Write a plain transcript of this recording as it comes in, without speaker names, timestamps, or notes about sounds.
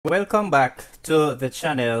Welcome back to the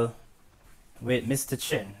channel with Mr.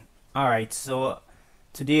 Chen. Alright, so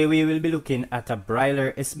today we will be looking at a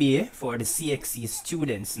broiler SBA for the CXC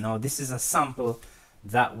students. Now this is a sample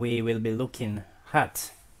that we will be looking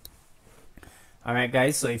at. Alright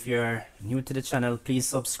guys, so if you're new to the channel, please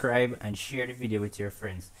subscribe and share the video with your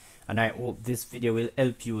friends. And I hope this video will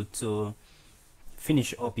help you to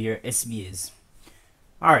finish up your SBAs.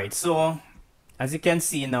 Alright, so as you can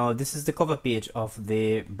see now, this is the cover page of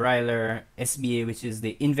the broiler SBA, which is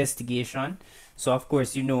the investigation. So of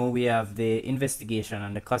course, you know, we have the investigation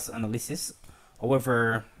and the cost analysis.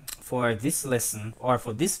 However, for this lesson or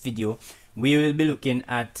for this video, we will be looking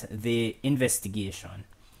at the investigation.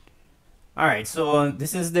 All right, so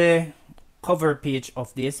this is the cover page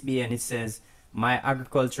of the SBA, and it says My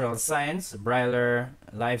Agricultural Science Broiler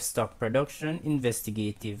Livestock Production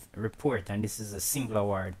Investigative Report, and this is a singular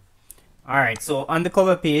word. Alright, so on the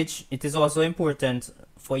cover page, it is also important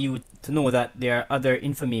for you to know that there are other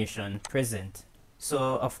information present.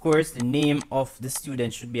 So of course, the name of the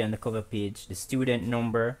student should be on the cover page, the student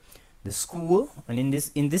number, the school, and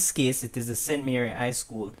in this case it is the St. Mary High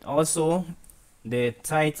School. Also the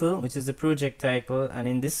title, which is the project title, and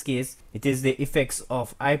in this case it is the effects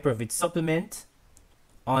of hyprovit supplement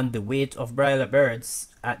on the weight of broiler birds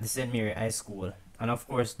at the St. Mary High School. And of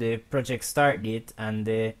course the project start date and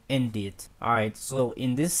the end date. Alright, so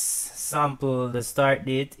in this sample, the start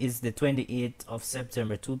date is the 28th of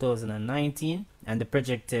September 2019, and the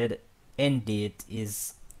projected end date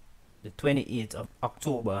is the 28th of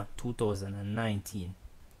October 2019.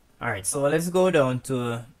 Alright, so let's go down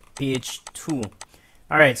to page 2.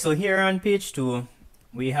 Alright, so here on page 2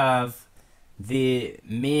 we have the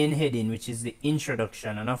main heading, which is the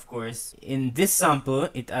introduction. And of course in this sample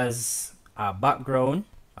it has a background,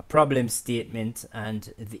 a problem statement,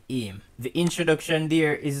 and the aim. The introduction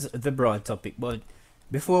there is the broad topic, but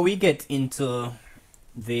before we get into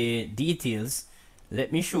the details,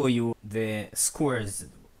 let me show you the scores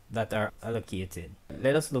that are allocated.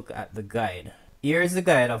 Let us look at the guide. Here is the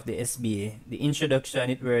guide of the SBA. The introduction,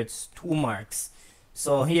 it worth 2 marks.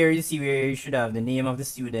 So here you see where you should have the name of the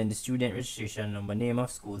student, the student registration number, name of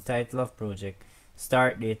school, title of project,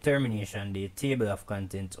 start date, termination date, table of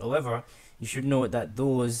content. However, you should note that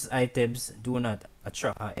those items do not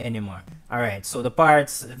attract any mark. Alright, so the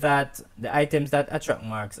items that attract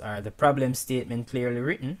marks are the problem statement clearly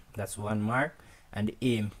written, that's 1 mark, and the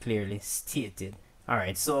aim clearly stated.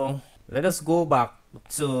 Alright, so let us go back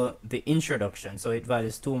to the introduction. So it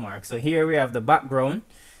values 2 marks. So here we have the background.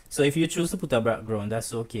 So if you choose to put a background,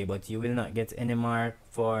 that's okay, but you will not get any mark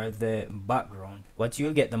for the background. What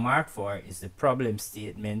you'll get the mark for is the problem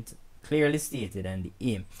statement clearly stated and the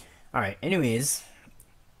aim. Alright, anyways,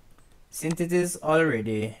 since it is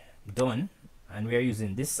already done and we are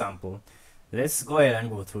using this sample, let's go ahead and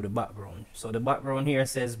go through the background. So the background here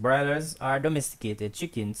says broilers are domesticated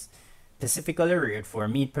chickens specifically reared for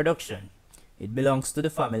meat production. It belongs to the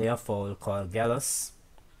family of fowl called Gallus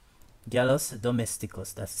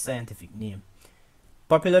domesticus, that's the scientific name.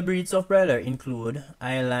 Popular breeds of broiler include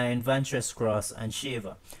Eyeline, Vantress Cross, and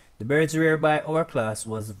Shaver. The birds reared by our class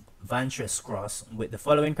was Vantress Cross with the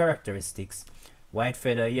following characteristics: white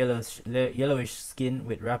feather, yellowish skin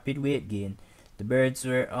with rapid weight gain. The birds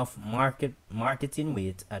were of marketing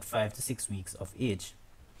weight at 5 to 6 weeks of age.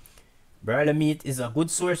 Broiler meat is a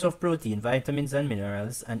good source of protein, vitamins, and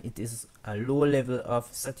minerals, and it is a low level of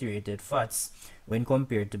saturated fats when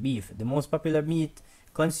compared to beef, the most popular meat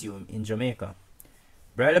consumed in Jamaica.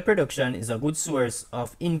 Broiler production is a good source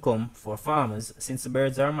of income for farmers since the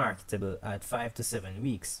birds are marketable at 5 to 7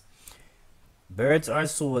 weeks. Birds are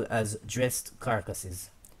sold as dressed carcasses.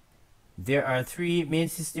 There are 3 main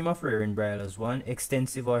systems of rearing broilers: 1,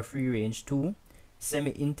 extensive or free range; 2,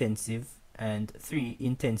 semi-intensive; and 3,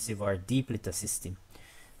 intensive or deep litter system.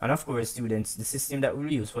 And of course, students, the system that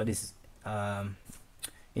we'll use for this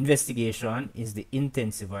investigation is the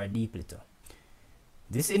intensive or deep litter.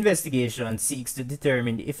 This investigation seeks to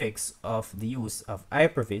determine the effects of the use of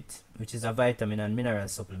hyprovit, which is a vitamin and mineral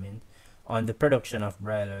supplement, on the production of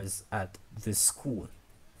broilers at the school.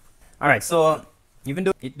 Alright, so even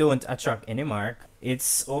though it don't attract any mark,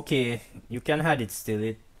 it's okay, you can add it still.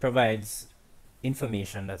 It provides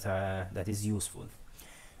information that is useful.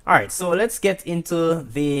 Alright, so let's get into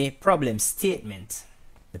the problem statement.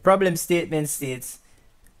 The problem statement states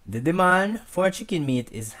the demand for chicken meat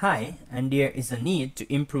is high and there is a need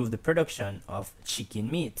to improve the production of chicken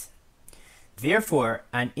meat. Therefore,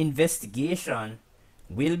 an investigation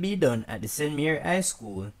will be done at the St. Mary High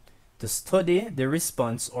School to study the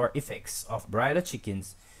response or effects of broiler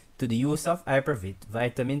chickens to the use of hyprovit,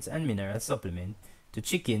 vitamins and mineral supplement to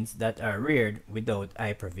chickens that are reared without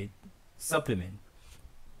hyprovit supplement.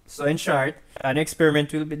 So in short, an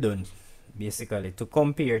experiment will be done basically to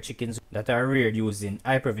compare chickens that are reared using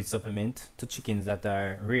hyprovit supplement to chickens that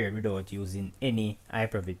are reared without using any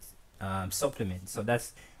hyprovit supplement. So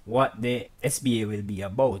that's what the SBA will be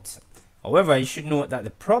about. However, you should note that the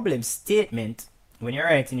problem statement, when you're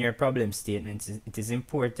writing your problem statement, it is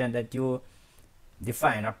important that you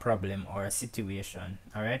define a problem or a situation.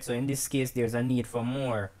 All right, so in this case there's a need for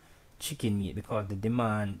more chicken meat because the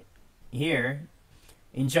demand here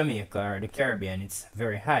in Jamaica or the Caribbean, it's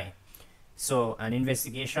very high. So an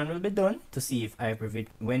investigation will be done to see if hyprovit,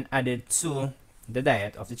 when added to the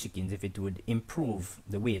diet of the chickens, if it would improve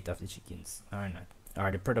the weight of the chickens or not,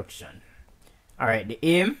 or the production. All right, the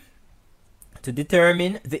aim to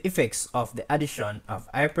determine the effects of the addition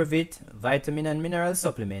of hyprovit, vitamin and mineral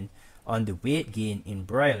supplement on the weight gain in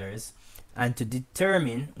broilers, and to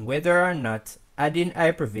determine whether or not adding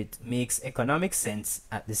hyprovit makes economic sense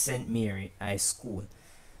at the St. Mary High School.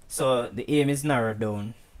 So the aim is narrowed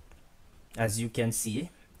down, as you can see.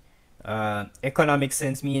 Economic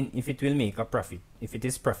sense mean if it will make a profit, if it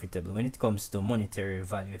is profitable, when it comes to monetary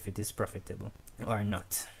value, if it is profitable or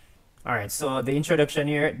not. All right, so the introduction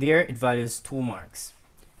here, it values 2 marks.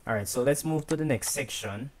 All right, so let's move to the next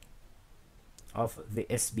section of the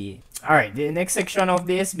SBA. All right, the next section of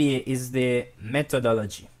the SBA is the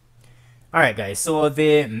methodology. All right, guys, so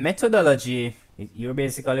the methodology, you're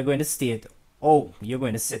basically going to state, you're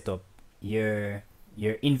going to set up your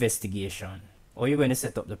investigation, or you're going to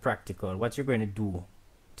set up the practical, what you're going to do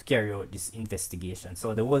to carry out this investigation.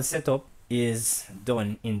 So the whole setup is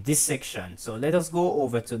done in this section. So let us go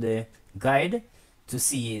over to the guide to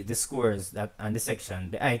see the scores that and the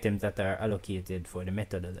section, the items that are allocated for the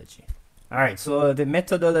methodology. All right, so the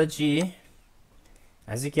methodology,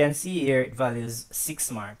 as you can see here, it values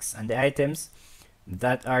 6 marks, and the items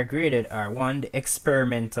that are graded are 1, the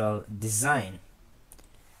experimental design.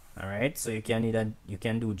 All right, so you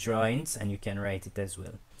can do drawings and you can write it as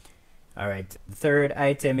well. All right, the third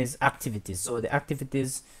item is activities. So the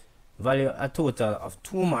activities value a total of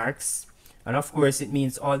 2 marks, and of course it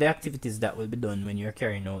means all the activities that will be done when you're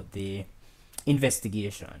carrying out the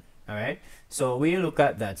investigation. All right, so we look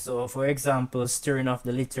at that. So for example, stirring of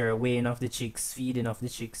the litter, weighing of the chicks, feeding of the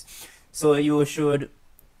chicks. So you should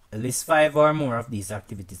list 5 or more of these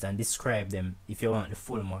activities and describe them if you want the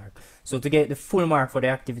full mark. So to get the full mark for the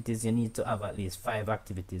activities, you need to have at least 5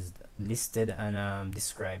 activities listed and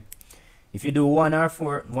described. If you do 1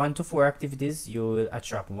 to 4 activities, you will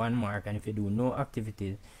attract 1 mark, and if you do no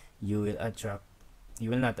activity, you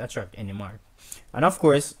will not attract any mark. And of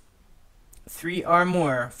course, 3 or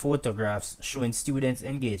more photographs showing students'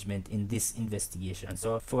 engagement in this investigation.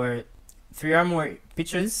 So for 3 or more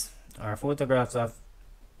pictures or photographs of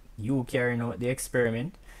you carrying out the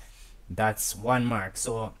experiment, that's 1 mark.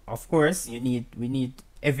 So of course we need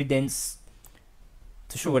evidence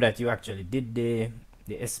to show that you actually did the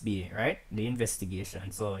SBA, right? The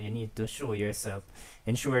investigation. So you need to show yourself,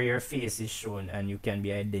 ensure your face is shown and you can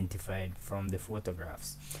be identified from the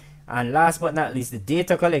photographs. And last but not least, the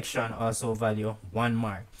data collection also value 1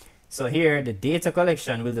 mark. So here the data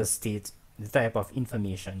collection will just state the type of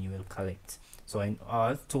information you will collect. So in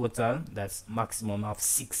all total, that's maximum of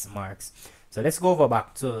 6 marks. So let's go over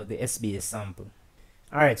back to the SBA sample.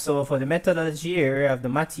 All right, so for the methodology here, we have the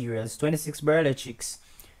materials, 26 broiler chicks.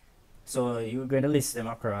 So you're going to list them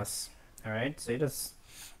across. All right, so you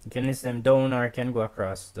can list them down or can go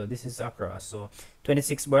across. So this is across. So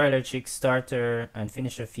 26 broiler chicks, starter and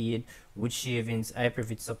finisher feed, wood shavings,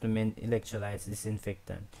 hyprovit supplement, electrolytes,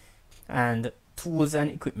 disinfectant, and tools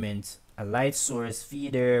and equipment, a light source,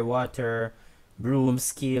 feeder, water, broom,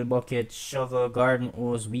 scale, bucket, shovel, garden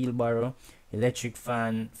hose, wheelbarrow, electric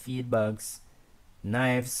fan, feed bags,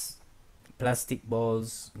 knives, plastic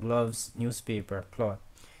balls, gloves, newspaper, cloth.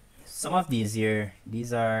 Some of these here,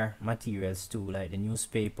 these are materials too, like the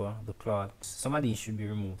newspaper, the cloth. Some of these should be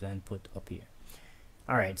removed and put up here.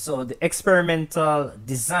 All right, so the experimental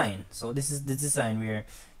design. So this is the design where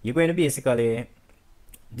you're going to basically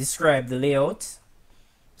describe the layout.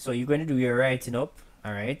 So you're going to do your writing up.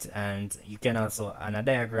 All right, and you can also, and a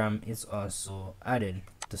diagram is also added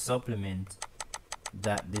to supplement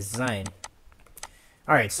that design.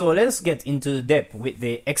 All right, so let's get into depth with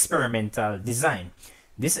the experimental design.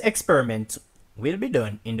 This experiment will be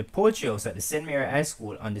done in the poultry house at the St. Mary High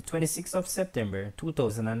School on the 26th of September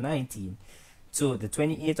 2019 to the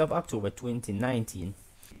 28th of October 2019.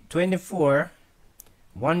 24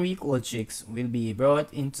 one-week-old chicks will be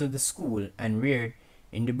brought into the school and reared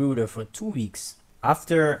in the brooder for 2 weeks.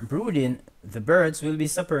 After brooding, the birds will be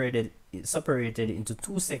separated separated into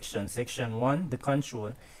two sections. Section 1, the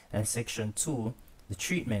control, and Section 2, the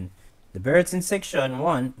treatment. The birds in Section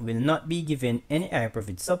 1 will not be given any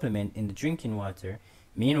hiprovit supplement in the drinking water.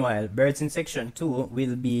 Meanwhile, birds in Section 2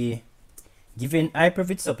 will be given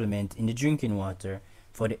hiprovit supplement in the drinking water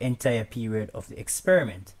for the entire period of the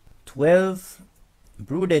experiment. 12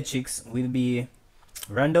 brooded chicks will be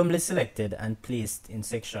randomly selected and placed in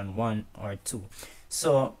Section 1 or 2.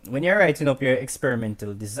 So when you're writing up your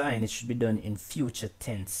experimental design, it should be done in future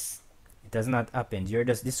tense. It has not happened. You're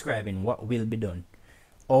just describing what will be done.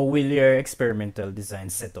 Or will your experimental design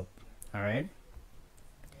set up? Alright?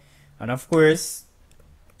 And of course,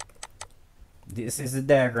 this is the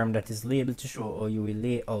diagram that is labeled to show how you will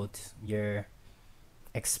lay out your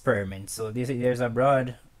experiment. So there's a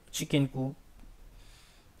broad chicken coop,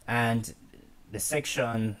 and the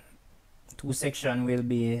two sections will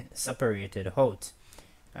be separated out,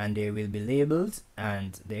 and they will be labeled,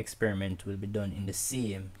 and the experiment will be done in the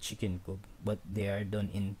same chicken coop, but they are done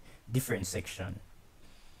in different sections.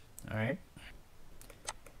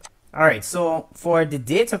 Alright, so for the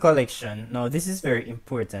data collection, now this is very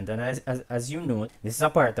important, and as you know, this is a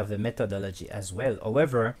part of the methodology as well.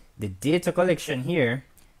 However, the data collection here,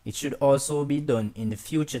 it should also be done in the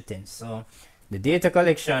future tense. So the data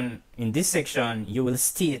collection in this section, you will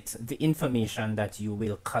state the information that you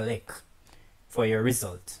will collect for your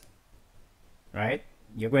result, right?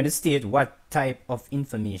 You're going to state what type of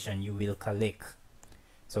information you will collect.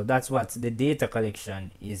 So that's what the data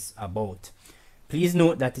collection is about. Please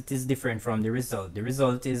note that it is different from the result. The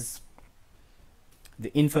result is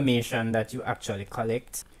the information that you actually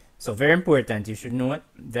collect. So very important, you should note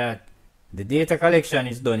that the data collection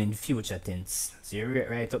is done in future tense. So you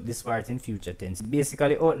write up this part in future tense.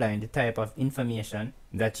 Basically outline the type of information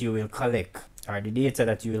that you will collect, or the data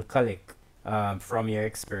that you will collect from your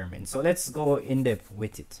experiment. So let's go in depth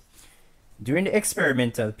with it. During the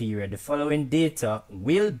experimental period, the following data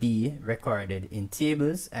will be recorded in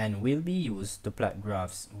tables and will be used to plot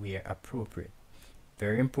graphs where appropriate.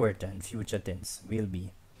 Very important, future tense, will be.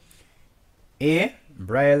 A,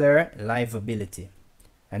 broiler livability.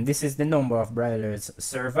 And this is the number of broilers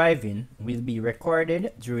surviving will be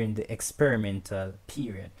recorded during the experimental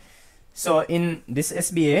period. So in this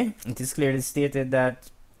SBA, it is clearly stated that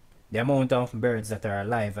the amount of birds that are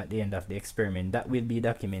alive at the end of the experiment, that will be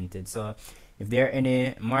documented. So if there are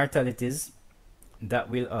any mortalities, that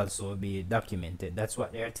will also be documented. That's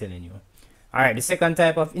what they are telling you. Alright, the second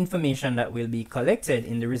type of information that will be collected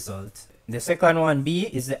in the result. The second one, B,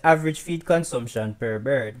 is the average feed consumption per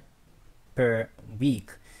bird per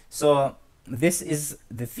week. So this is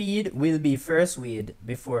the feed will be first weighed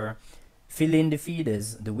before filling the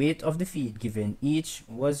feeders. The weight of the feed given each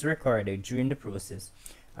was recorded during the process.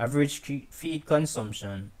 Average feed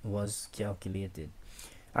consumption was calculated.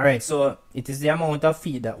 Alright, so it is the amount of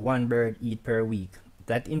feed that one bird eat per week.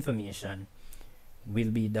 That information will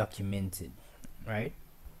be documented, right?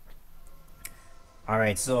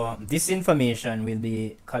 Alright, so this information will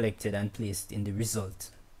be collected and placed in the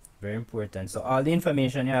result. Very important. So all the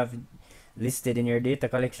information you have listed in your data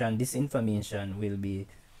collection, this information will be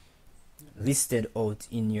listed out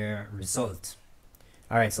in your result.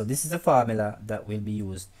 Alright, so this is a formula that will be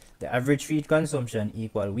used. The average feed consumption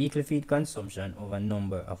equal weekly feed consumption over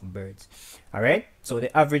number of birds. Alright, so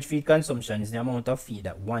the average feed consumption is the amount of feed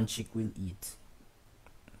that one chick will eat.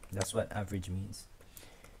 That's what average means.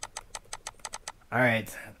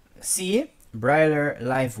 Alright, C, broiler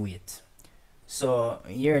live weight. So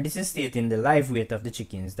here this is stating the live weight of the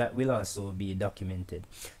chickens. That will also be documented.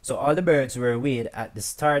 So all the birds were weighed at the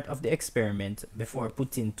start of the experiment before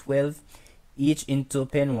putting 12 each into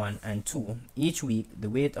pen 1 and 2. Each week the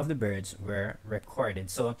weight of the birds were recorded.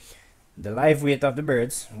 So the live weight of the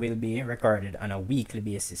birds will be recorded on a weekly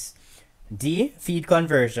basis. D, feed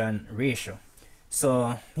conversion ratio.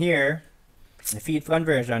 So here the feed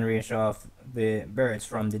conversion ratio of the birds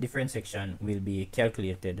from the different section will be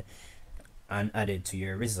calculated and added to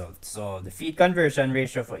your result. So the feed conversion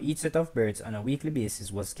ratio for each set of birds on a weekly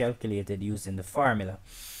basis was calculated using the formula.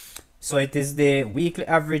 So it is the weekly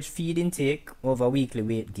average feed intake over weekly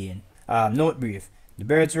weight gain. Note brief. The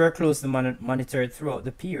birds were closely monitored throughout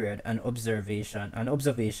the period, and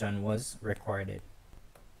observation was recorded.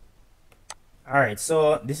 Alright,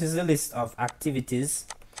 so this is the list of activities,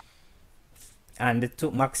 and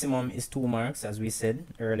the maximum is 2 marks, as we said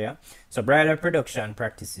earlier. So broiler production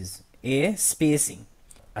practices. A, spacing.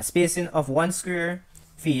 A spacing of 1 square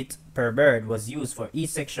feet per bird was used for each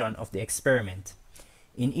section of the experiment.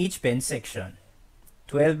 In each pen section,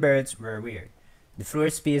 12 birds were reared. The floor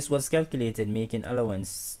space was calculated, making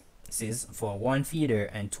allowances for 1 feeder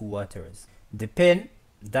and 2 waterers. The pen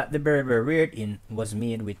that the bird were reared in was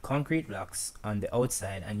made with concrete blocks on the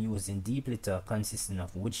outside and used in deep litter consisting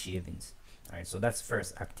of wood shavings. Alright, so that's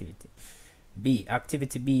first activity.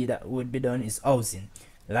 Activity B that would be done is housing.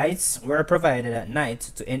 Lights were provided at night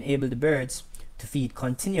to enable the birds to feed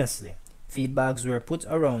continuously. Feed bags were put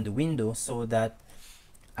around the window so that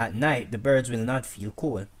at night the birds will not feel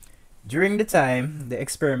cold. During the time the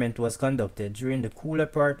experiment was conducted, during the cooler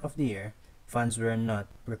part of the year, fans were not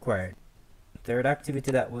required. Third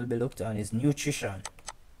activity that will be looked on is nutrition.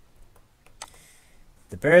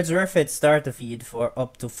 The birds were fed starter feed for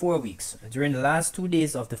up to 4 weeks. During the last 2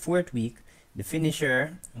 days of the 4th week, the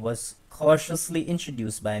finisher was cautiously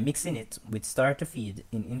introduced by mixing it with starter feed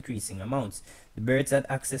in increasing amounts. The birds had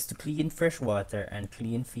access to clean fresh water and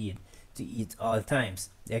clean feed to eat all times.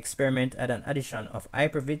 The experiment had an addition of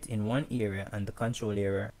hyprovit in one area and the control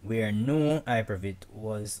area where no hyprovit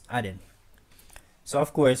was added. So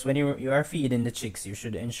of course, when you are feeding the chicks, you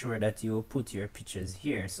should ensure that you put your pictures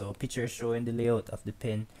here. So pictures showing the layout of the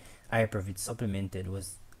pen hyprovit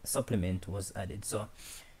supplement was added. So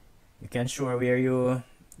you can show where you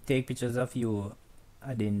take pictures of you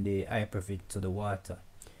adding the hyprovit to the water.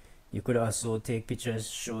 You could also take pictures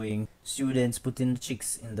showing students putting the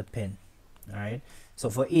chicks in the pen. Alright, so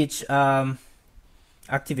for each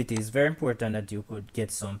activity, it's very important that you could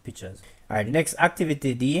get some pictures. Alright, the next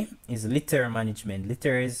activity D is litter management.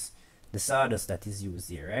 Litter is the sawdust that is used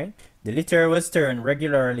here, right? The litter was turned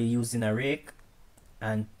regularly using a rake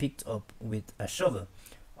and picked up with a shovel.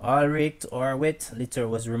 All raked or wet litter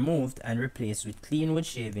was removed and replaced with clean wood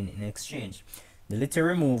shaving in exchange. The litter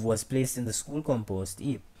removed was placed in the school compost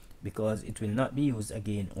heap because it will not be used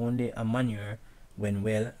again, only a manure when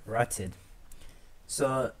well rotted.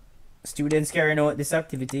 So students carrying out this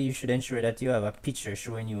activity, you should ensure that you have a picture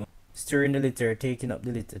showing you stirring the litter, taking up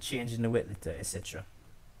the litter, changing the wet litter, etc.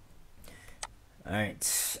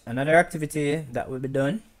 Alright, another activity that will be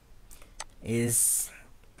done is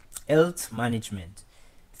health management.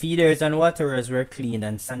 Feeders and waterers were cleaned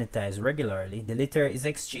and sanitized regularly. The litter is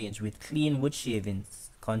exchanged with clean wood shavings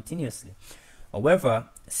continuously. However,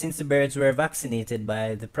 since the birds were vaccinated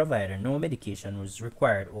by the provider, no medication was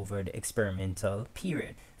required over the experimental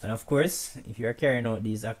period. And of course, if you are carrying out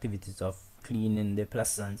these activities of cleaning the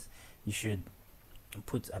plassans, you should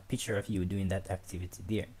put a picture of you doing that activity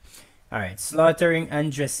there. Alright, slaughtering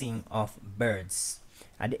and dressing of birds.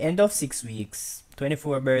 At the end of 6 weeks,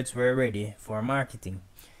 24 birds were ready for marketing.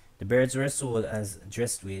 The birds were sold as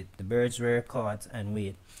dressed weight. The birds were caught and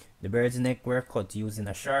weighed. The bird's neck were cut using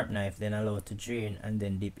a sharp knife, then allowed to drain and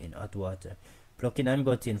then dip in hot water. Plucking and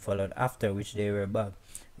gutting followed, after which they were bagged,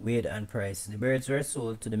 weighed and priced. The birds were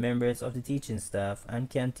sold to the members of the teaching staff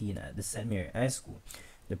and canteen at the St. Mary High School.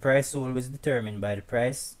 The price sold was determined by the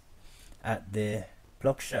price at the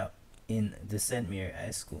pluck shop in the St. Mary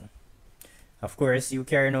High School. Of course, you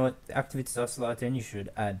carrying out activities of slaughtering, you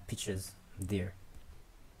should add pictures there.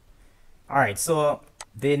 Alright, so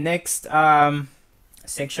the next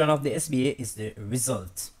section of the SBA is the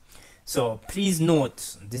result. So please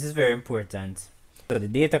note, this is very important. So the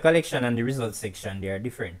data collection and the result section, they are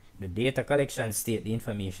different. The data collection state the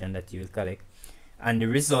information that you will collect, and the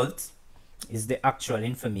result is the actual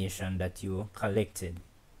information that you collected.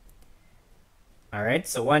 Alright,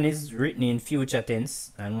 so one is written in future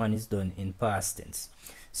tense and one is done in past tense.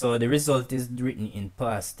 So the result is written in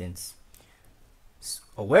past tense.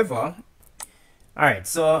 However, alright,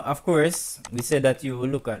 so of course we said that you will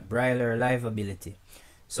look at broiler livability.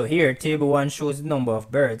 So here table 1 shows the number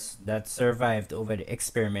of birds that survived over the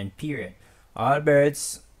experiment period. All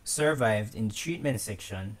birds survived in the treatment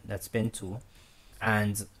section, that's pen 2,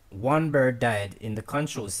 and one bird died in the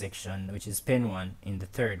control section, which is pen 1, in the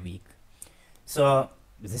 3rd week. So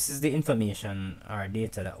this is the information or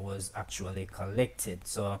data that was actually collected.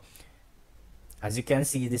 So as you can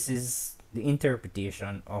see, this is the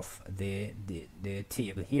interpretation of the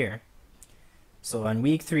table here. So on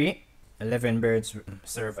week 3, 11 birds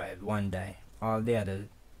survived, 1 died, all the others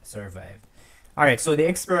survived. Alright, so the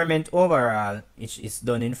experiment overall is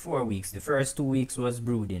done in 4 weeks. The first 2 weeks was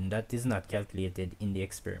brooding, that is not calculated in the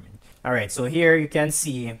experiment. Alright, so here you can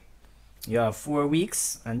see you have 4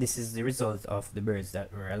 weeks, and this is the result of the birds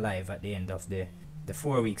that were alive at the end of the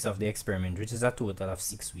 4 weeks of the experiment, which is a total of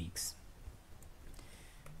 6 weeks.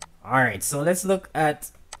 Alright, so let's look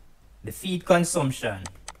at the feed consumption.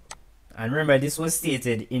 And remember, this was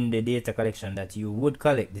stated in the data collection that you would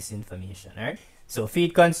collect this information. Alright, so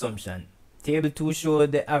feed consumption. Table 2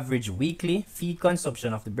 showed the average weekly feed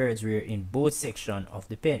consumption of the birds were in both sections of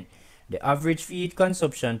the pen. The average feed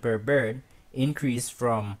consumption per bird increased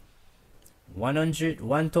from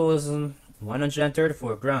 1,000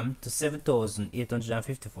 134 grams to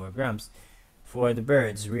 7,854 grams for the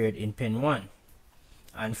birds reared in pen 1,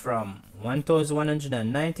 and from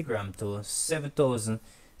 1,190 grams to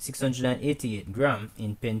 7,688 grams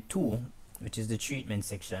in pen 2, which is the treatment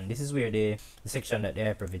section. This is where the section that the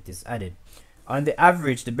hyprovit is added. On the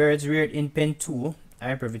average, the birds reared in pen 2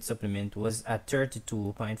 hyprovit supplement was at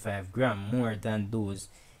 32.5 grams more than those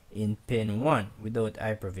in pen 1 without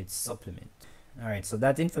hyprovit supplement. Alright, so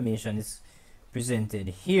that information is presented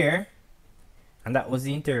here, and that was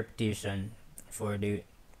the interpretation for the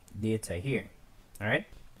data here. Alright,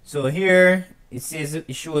 so here it says,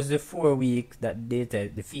 it shows the 4-week that data,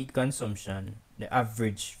 the feed consumption, the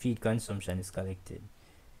average feed consumption is collected.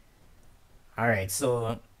 Alright,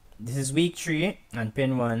 so this is week 3 and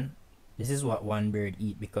pen 1. This is what one bird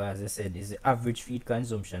eat, because as I said, is the average feed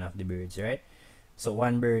consumption of the birds, right? So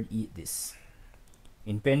one bird eat this.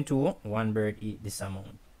 In pen 2, one bird eat this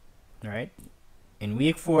amount. Alright, in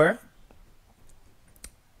week 4,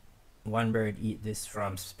 one bird eat this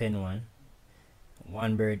from pen 1,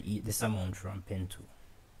 one bird eat this amount from pen 2,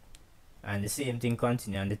 and the same thing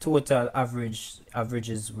continue, and the total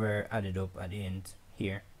averages were added up at the end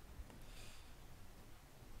here.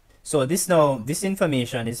 So this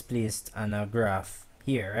information is placed on a graph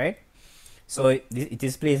here, right? So it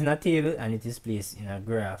is placed in a table and it is placed in a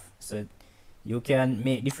graph, so you can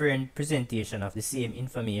make different presentation of the same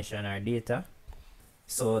information or data.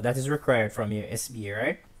 So that is required from your SBA,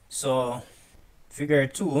 right? So figure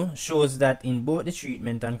 2 shows that in both the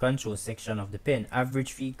treatment and control section of the pen,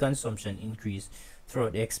 average feed consumption increased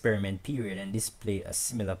throughout the experiment period and display a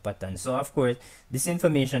similar pattern. So of course, this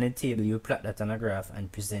information in the table, you plot that on a graph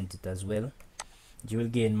and present it as well. You will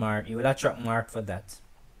gain mark, you will attract mark for that.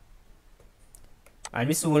 And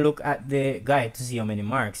we soon look at the guide to see how many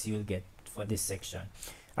marks you will get for this section.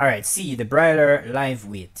 Alright, see the broiler live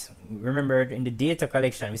weight. Remember, in the data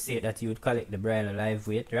collection we said that you would collect the broiler live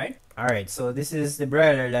weight, right? Alright, so this is the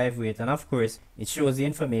broiler live weight, and of course it shows the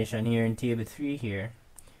information here in table 3 here.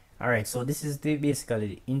 Alright, so this is basically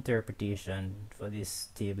the interpretation for this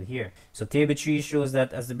table here. So table 3 shows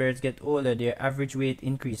that as the birds get older, their average weight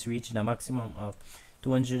increase reaching a maximum of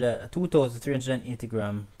 2,380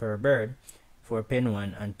 grams per bird for pen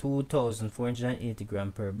 1 and 2,480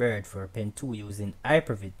 grams per bird for pen 2 using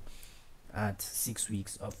hyprovit at 6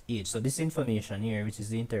 weeks of age. So this information here, which is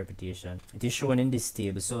the interpretation, it is shown in this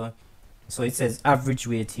table. So it says average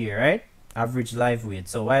weight here, right? Average live weight.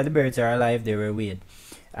 So while the birds are alive, they were weighed,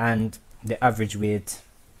 and the average weight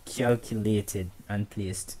calculated and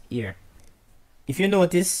placed here. If you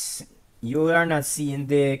notice, you are not seeing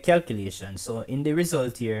the calculation. So in the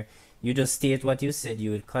result here, you just state what you said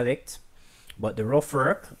you would collect. But the rough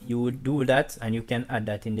work, you would do that and you can add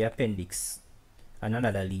that in the appendix and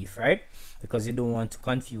another leaf, right? Because you don't want to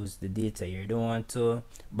confuse the data here. You don't want to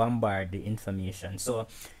bombard the information. So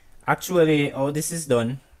actually, how this is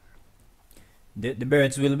done, the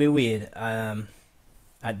birds will be weighed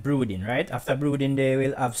at brooding, right? After brooding, they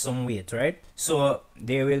will have some weight, right? So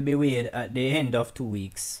they will be weighed at the end of 2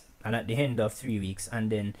 weeks and at the end of 3 weeks,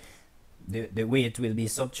 and then the weight will be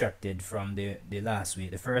subtracted from the last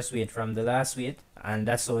weight, the first weight from the last weight, and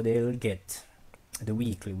that's how they will get the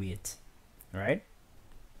weekly weight, right,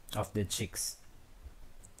 of the chicks.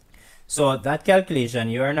 So that calculation,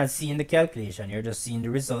 you are not seeing the calculation, you're just seeing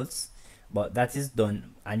the results, but that is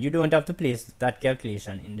done, and you don't have to place that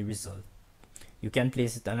calculation in the result. You can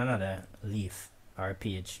place it on another leaf or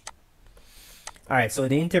page. Alright, so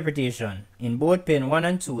the interpretation. In both pen 1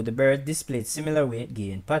 and 2, the bird displayed similar weight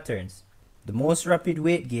gain patterns. The most rapid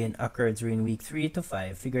weight gain occurred during week 3 to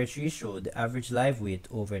 5. Figure 3 showed the average live weight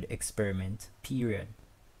over the experiment period.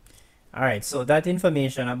 Alright, so that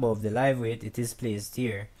information above the live weight, it is placed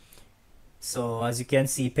here. So as you can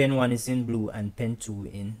see, pen 1 is in blue and pen 2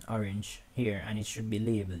 in orange here, and it should be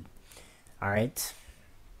labeled. Alright.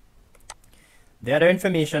 The other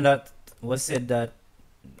information that was said that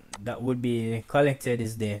would be collected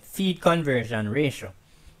is the feed conversion ratio.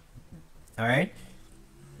 Alright.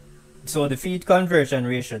 So the feed conversion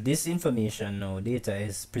ratio, this information now, data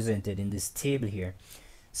is presented in this table here.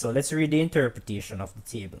 So let's read the interpretation of the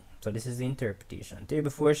table. So this is the interpretation. Table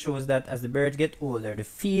 4 shows that as the birds get older, the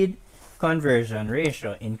feed conversion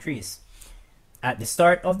ratio increase. At the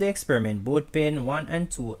start of the experiment, both pen 1 and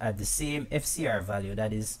 2 had the same FCR value,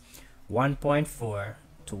 that is 1.4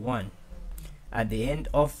 to 1. At the end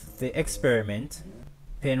of the experiment,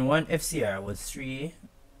 pen 1 FCR was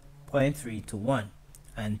 3.3 to 1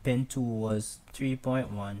 and pen 2 was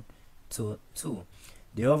 3.1 to 2.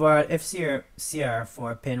 The overall FCR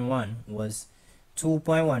for pen 1 was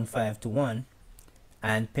 2.15 to 1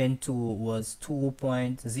 and pen 2 was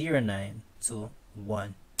 2.09 to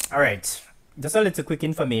 1. Alright, just a little quick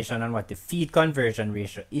information on what the feed conversion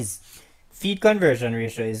ratio is. Feed conversion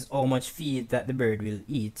ratio is how much feed that the bird will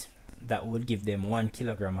eat that would give them 1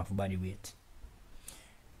 kilogram of body weight.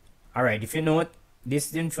 Alright, if you note,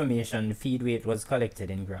 this information, the feed weight was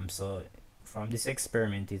collected in grams. So from this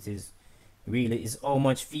experiment, it is really is how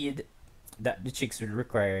much feed that the chicks will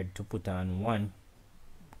require to put on 1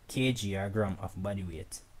 kg or gram of body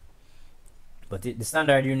weight. But the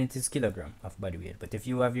standard unit is kilogram of body weight. But if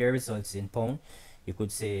you have your results in pound, you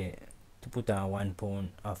could say to put on 1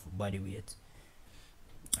 pound of body weight.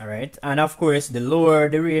 Alright, and of course, the lower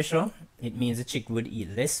the ratio, it means the chick would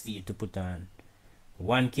eat less feed to put on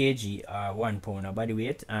 1 kg or 1 pound of body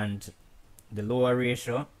weight, and the lower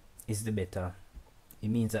ratio is the better. It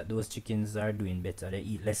means that those chickens are doing better. They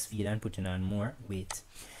eat less feed and putting on more weight.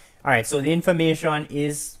 Alright, so the information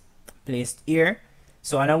is placed here.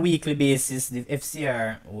 So on a weekly basis, the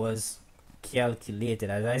FCR was calculated.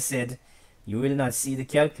 As I said, you will not see the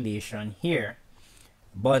calculation here,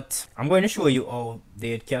 but I'm going to show you how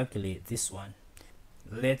they calculate this one.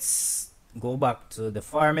 Let's go back to the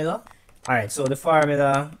formula. Alright, so the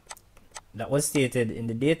formula that was stated in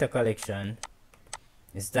the data collection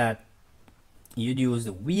is that you'd use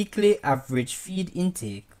the weekly average feed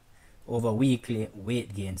intake over weekly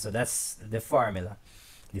weight gain. So that's the formula.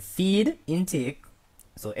 The feed intake,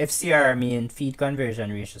 so FCR means feed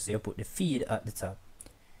conversion ratio, so you put the feed at the top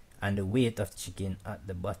and the weight of chicken at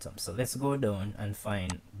the bottom. So let's go down and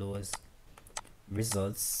find those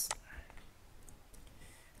results.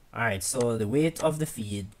 Alright, so the weight of the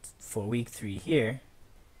feed for week 3 here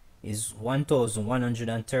is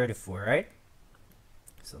 1134, right?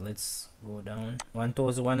 So let's go down,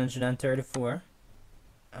 1134,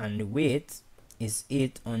 and the weight is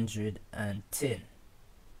 810.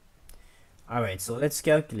 Alright, so let's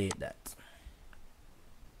calculate that.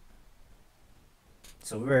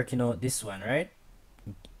 So we're working out this one, right?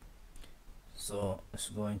 So let's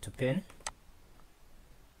go into pen.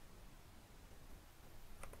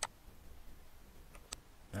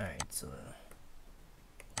 Alright, so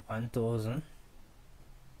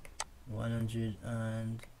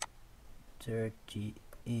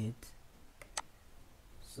 1138.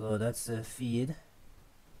 So that's the feed,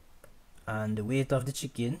 and the weight of the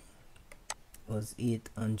chicken was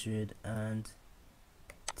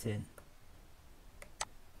 810.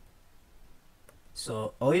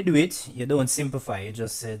 So how you do it, you don't simplify, you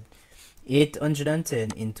just said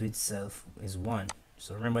 810 into itself is 1.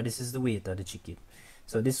 So remember, this is the weight of the chicken,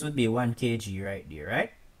 so this would be 1 kg right there,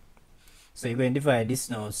 right? So you're going to divide this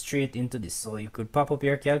now straight into this. So you could pop up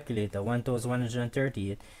your calculator,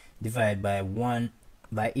 1138 divided by 1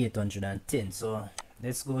 by 810. So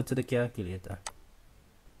let's go to the calculator.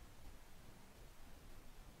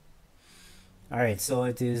 Alright, so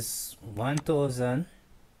it is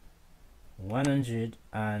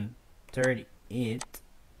 1138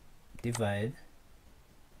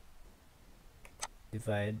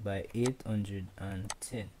 divided by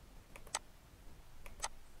 810,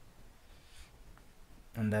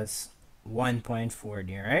 and that's 1.4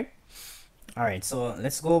 there, right? Alright, so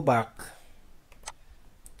let's go back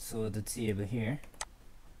to the table here.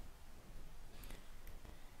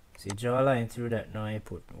 So you draw a line through that. Now I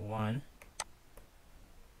put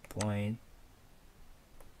 1.4.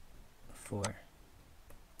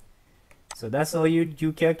 So that's how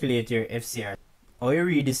you calculate your FCR. How you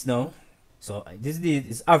read this now? So this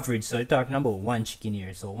is average, so you're talking about 1 chicken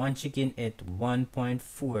here. So 1 chicken ate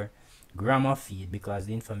 1.4 gram of feed, because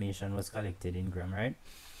the information was collected in gram, right?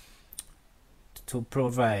 To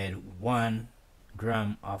provide 1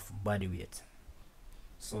 gram of body weight.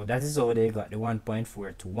 So that is how they got the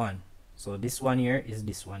 1.4 to 1. So this one here is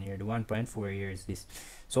this one here, the 1.4 here is this.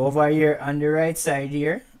 So over here on the right side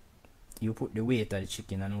here, you put the weight of the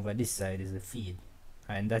chicken, and over this side is the feed,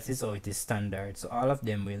 and that is how it is standard. So all of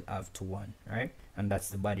them will have to 1, right? And that's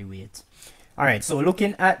the body weight. Alright, so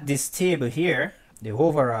looking at this table here, the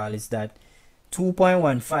overall is that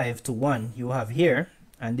 2.15 to 1 you have here,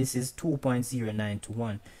 and this is 2.09 to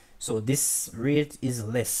 1. So this rate is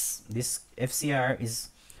less. This FCR is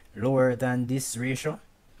lower than this ratio,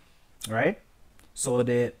 right? So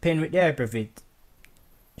the pen with the hyprovit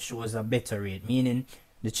shows a better rate, meaning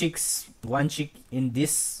the chicks, 1 chick in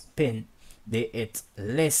this pen, they ate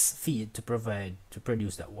less feed to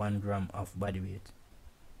produce that 1 gram of body weight.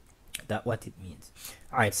 That's what it means.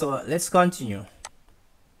 Alright, so let's continue.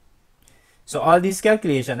 So all these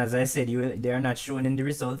calculations, as I said, they are not shown in the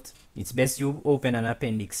result. It's best you open an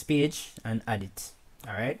appendix page and add it.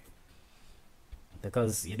 Alright,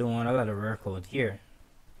 because you don't want a lot of work out here.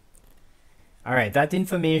 All right, that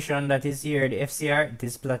information that is here, the FCR, it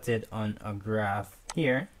is plotted on a graph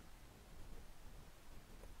here.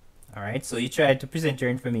 All right, so you try to present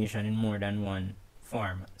your information in more than one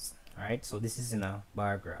form. All right, so this is in a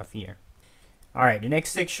bar graph here. All right, the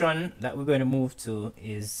next section that we're going to move to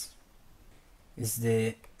is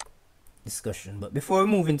the discussion. But before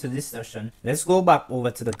we move into the discussion, let's go back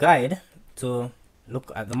over to the guide to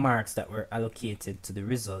look at the marks that were allocated to the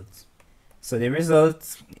results. So the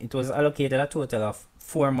result, it was allocated a total of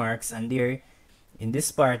 4 marks, and there in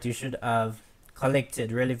this part you should have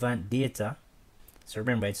collected relevant data. So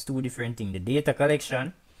remember, it's 2 different things. The data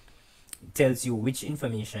collection, it tells you which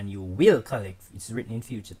information you will collect. It's written in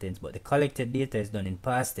future tense, but the collected data is done in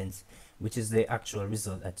past tense, which is the actual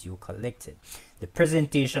result that you collected. The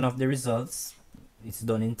presentation of the results, it's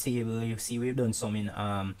done in table. You see we've done some in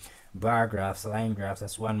bar graphs, line graphs,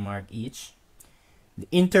 that's 1 mark each. The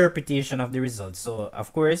interpretation of the results, so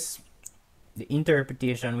of course the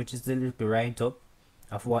interpretation, which is the little write-up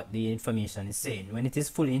of what the information is saying, when it is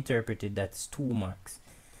fully interpreted, that's 2 marks.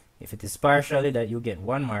 If it is partially, that you get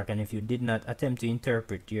 1 mark, and if you did not attempt to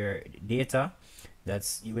interpret your data,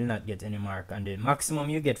 that's you will not get any mark, and the maximum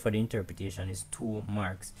you get for the interpretation is 2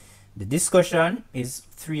 marks. The discussion is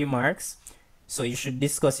 3 marks, so you should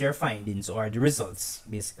discuss your findings or the results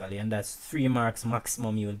basically, and that's 3 marks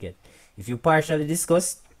maximum you will get. If you partially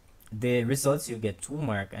discuss the results, you get 2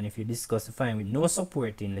 marks, and if you discuss the finding with no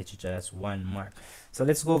supporting literature, that's 1 mark. So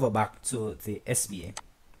let's go over back to the SBA.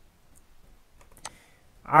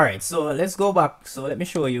 Alright, so let's go back. So let me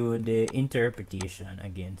show you the interpretation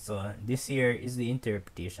again. So this here is the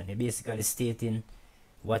interpretation. You're basically stating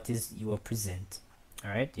what is your present.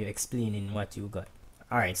 Alright, you're explaining what you got.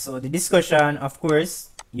 Alright, so the discussion, of course,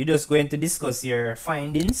 you're just going to discuss your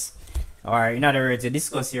findings, or in other words, you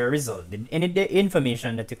discuss your result. The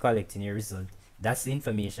information that you collect in your result, that's the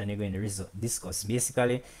information you're going to discuss.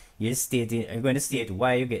 Basically, you're going to state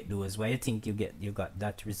why you get those, why you think you got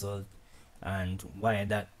that result, and why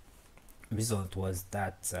that result was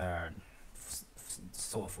that,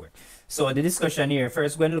 so forth. So the discussion here,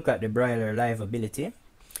 first we're going to look at the broiler livability.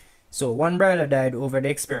 So 1 broiler died over the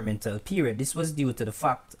experimental period. This was due to the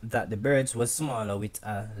fact that the bird was smaller with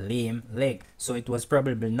a lame leg, so it was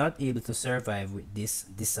probably not able to survive with this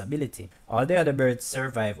disability. All the other birds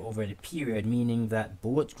survived over the period, meaning that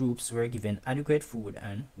both groups were given adequate food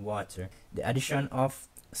and water. The addition of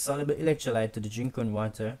soluble electrolyte to the drinking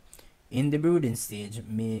water in the brooding stage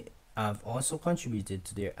may have also contributed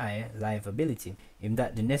to their high livability, in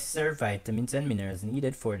that the necessary vitamins and minerals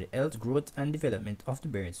needed for the health, growth, and development of the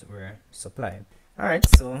birds were supplied. Alright,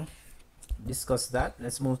 so discuss that.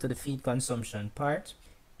 Let's move to the feed consumption part.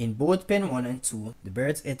 In both pen 1 and 2, the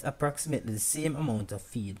birds ate approximately the same amount of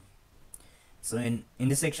feed. So in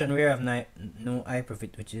the section where I have no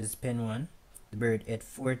hyprovit, which is pen 1, the bird ate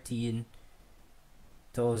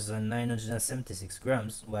 14,976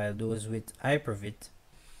 grams, while those with hyprovit,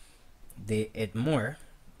 they ate more,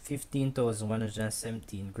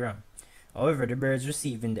 15,117 grams. However, the birds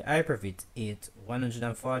receiving the hyprovit ate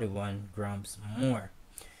 141 grams more.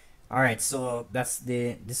 Alright, so that's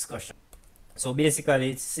the discussion. So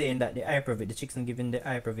basically it's saying that the hyprovit, the chicks are given the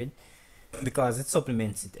hyprovit because it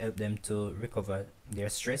supplements, it helps them to recover their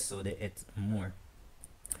stress, so they ate more.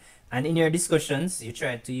 And in your discussions, you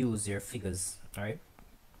try to use your figures. Alright,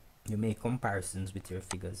 you make comparisons with your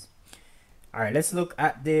figures. Alright, let's look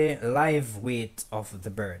at the live weight of the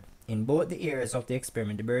bird. In both the areas of the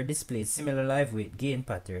experiment, the bird displayed similar live weight gain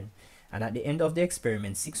pattern, and at the end of the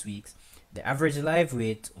experiment, 6 weeks, the average live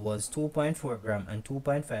weight was 2.4 gram and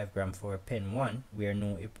 2.5 gram for pen 1, where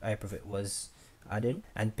no hyprovit was added,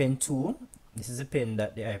 and pen 2, this is a pen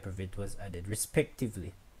that the hyprovit was added,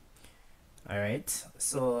 respectively. Alright,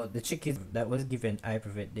 so the chickies that was given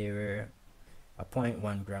hyprovit, they were a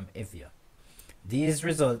 0.1 gram heavier. These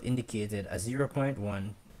results indicated a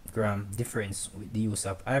 0.1 gram difference with the use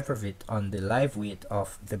of hyprovit on the live weight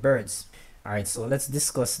of the birds. Alright, so let's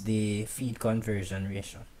discuss the feed conversion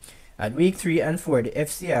ratio. At week 3 and 4, the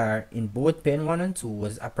FCR in both pen 1 and 2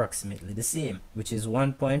 was approximately the same, which is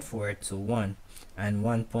 1.4 to 1 and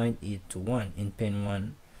 1.8 to 1 in pen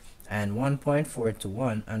 1, and 1.4 to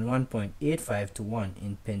 1 and 1.85 to 1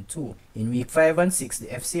 in pen 2. In week 5 and 6, the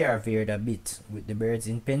FCR varied a bit, with the birds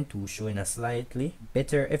in pen 2 showing a slightly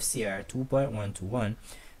better FCR 2.1 to 1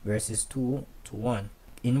 versus 2 to 1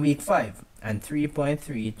 in week 5, and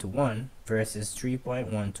 3.3 to 1 versus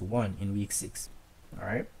 3.1 to 1 in week 6.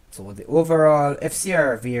 Alright, so the overall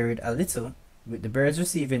FCR varied a little, with the birds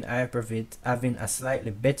receiving hyprovit having a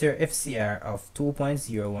slightly better FCR of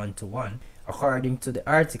 2.01 to 1, according to the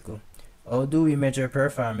article, How Do We Measure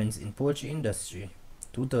Performance in Poultry Industry?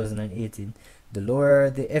 2018, the lower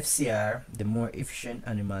the FCR, the more efficient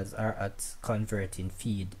animals are at converting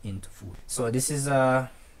feed into food. So this is a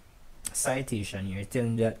citation here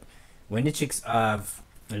telling that when the chicks have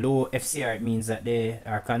low FCR, it means that they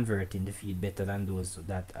are converting the feed better than those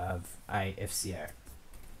that have high FCR.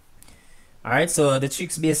 Alright, so the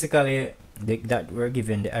chicks basically that were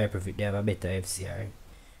given the hyprovit, they have a better FCR.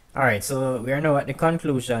 Alright, so we are now at the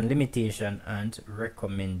conclusion, limitation, and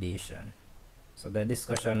recommendation. So the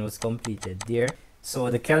discussion was completed there. So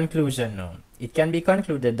the conclusion now. It can be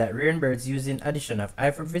concluded that rearing birds using addition of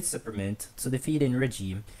hyprovit supplement to the feeding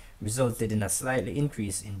regime resulted in a slightly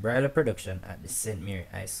increase in broiler production at the St. Mary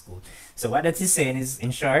High School. So what that is saying is, in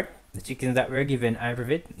short, the chickens that were given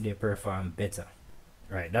hyprovit, they perform better.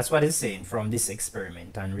 Right, that's what it's saying from this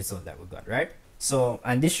experiment and result that we got, right? So,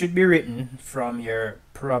 and this should be written from your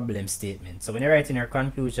problem statement. So when you're writing your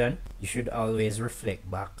conclusion, you should always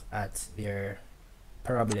reflect back at your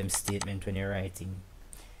problem statement when you're writing.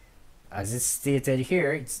 As it's stated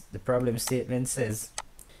here, the problem statement says,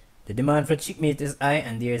 the demand for chick meat is high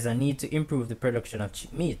and there is a need to improve the production of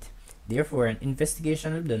chick meat. Therefore, an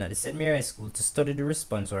investigation will be done at the St. Mary High School to study the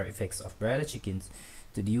response or effects of broiler chickens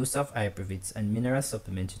to the use of hyprovits and mineral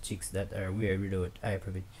supplement to chicks that are reared without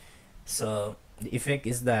hyprovit. So the effect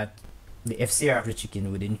is that the FCR of the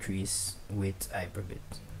chicken would increase with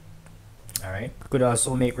hyprovit. Alright, could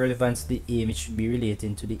also make relevance to the aim. It should be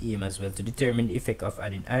relating to the aim as well, to determine the effect of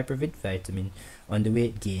adding hyprovit vitamin on the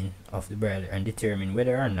weight gain of the broiler and determine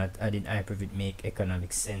whether or not adding hyprovit make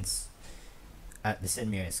economic sense at the St.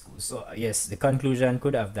 Mary School. So yes, the conclusion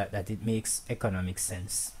could have that it makes economic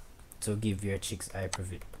sense to give your chicks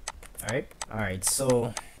hyprovit. Alright,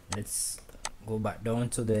 so let's go back down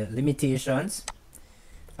to the limitations.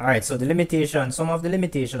 Alright, so the limitation, some of the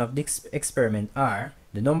limitations of this experiment are: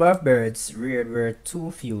 the number of birds reared were too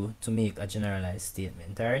few to make a generalized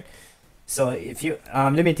statement. Alright, so if you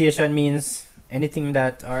limitation means anything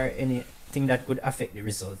that could affect the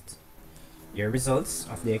result, your results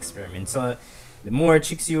of the experiment. So the more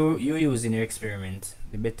chicks you use in your experiment,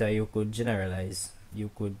 the better you could generalize, the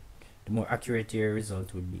more accurate your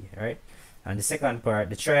result would be. Alright, and the second part,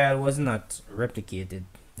 the trial was not replicated.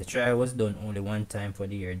 The trial was done only one time for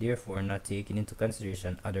the year, therefore not taking into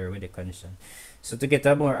consideration other weather conditions. So to get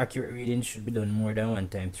a more accurate reading, should be done more than one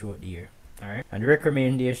time throughout the year. Alright, and the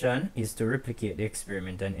recommendation is to replicate the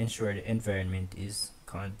experiment and ensure the environment is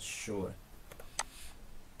controlled.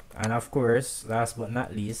 And of course, last but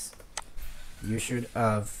not least, you should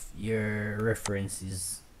have your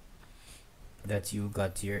references that you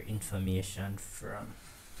got your information from.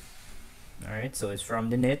 Alright, so it's from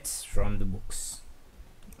the net, from the books.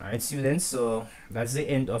 Alright, students, so that's the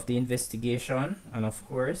end of the investigation. And of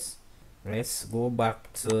course, let's go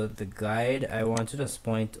back to the guide. I want to just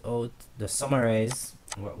point out summarize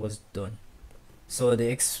what was done. So the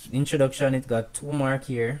introduction, it got 2 marks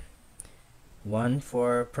here, 1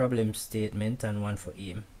 for problem statement and 1 for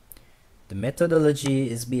aim. The methodology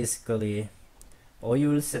is basically how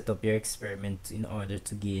you will set up your experiment in order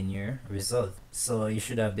to gain your result. So you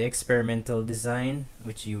should have the experimental design,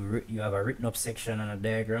 which you have a written up section and a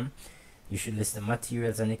diagram. You should list the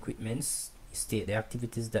materials and equipments. You state the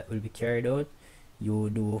activities that will be carried out.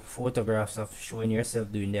 You do photographs of showing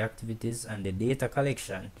yourself doing the activities, and the data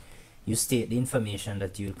collection, you state the information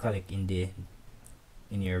that you will collect in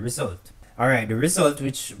your result. Alright, the result,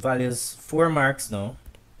 which values 4 marks now.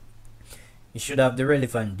 You should have the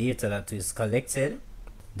relevant data that is collected,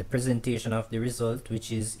 the presentation of the result,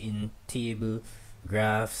 which is in table,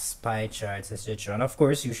 graphs, pie charts, etc. And of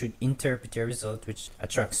course, you should interpret your result, which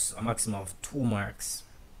attracts a maximum of 2 marks.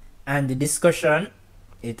 And the discussion,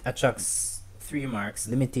 it attracts 3 marks,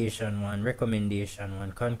 limitation 1, recommendation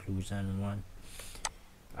 1, conclusion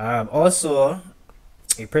 1. Also,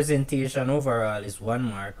 a presentation overall is 1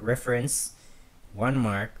 mark, reference 1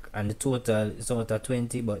 mark, and the total is out of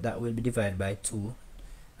 20, but that will be divided by 2,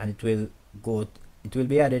 and it will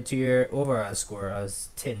be added to your overall score as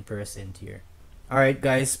 10% here. Alright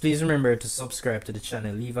guys, please remember to subscribe to the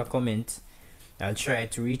channel, leave a comment. I'll try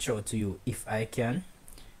to reach out to you if I can.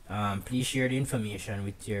 Please share the information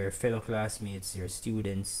with your fellow classmates, your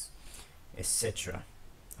students, etc.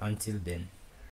 Until then.